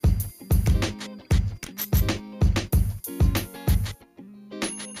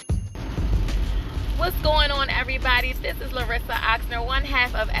What's going on, everybody? This is Larissa Oxner, one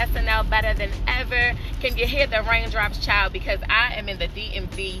half of SNL Better Than Ever. Can you hear the raindrops, child? Because I am in the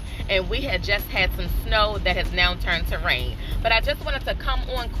DMV and we had just had some snow that has now turned to rain. But I just wanted to come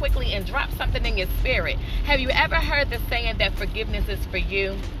on quickly and drop something in your spirit. Have you ever heard the saying that forgiveness is for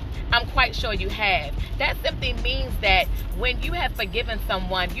you? I'm quite sure you have. That simply means that when you have forgiven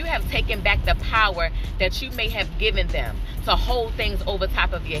someone, you have taken back the power that you may have given them to hold things over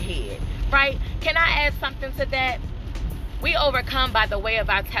top of your head, right? Can I add something to that? We overcome by the way of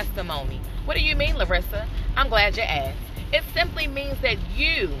our testimony. What do you mean, Larissa? I'm glad you asked. It simply means that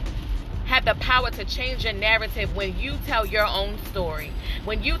you have the power to change your narrative when you tell your own story.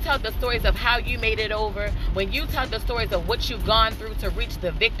 When you tell the stories of how you made it over, when you tell the stories of what you've gone through to reach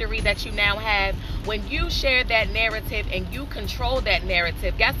the victory that you now have, when you share that narrative and you control that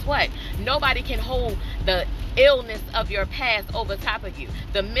narrative, guess what? Nobody can hold the illness of your past over top of you,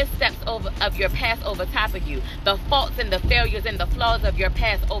 the missteps of your past over top of you, the faults and the failures and the flaws of your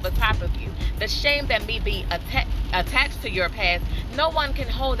past over top of you, the shame that may be attached to your past. No one can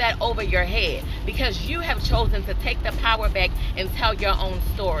hold that over your head because you have chosen to take the power back and tell your own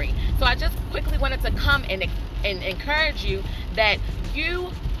story. So I just quickly wanted to come and encourage you that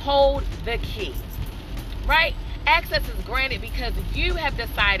you hold the key, right? Access is granted because you have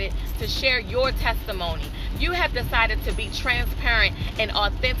decided to share your testimony. You have decided to be transparent and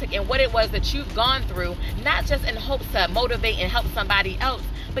authentic in what it was that you've gone through, not just in hopes to motivate and help somebody else,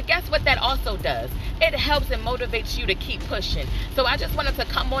 but guess what that also does? It helps and motivates you to keep pushing. So I just wanted to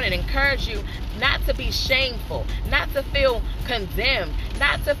come on and encourage you not to be shameful, not to feel condemned,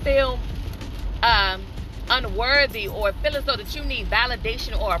 not to feel unworthy or feel as though that you need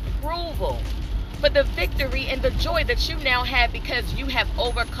validation or approval for the victory and the joy that you now have because you have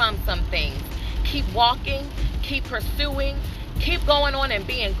overcome some things. Keep walking, keep pursuing, keep going on and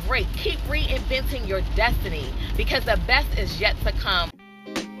being great. Keep reinventing your destiny because the best is yet to come.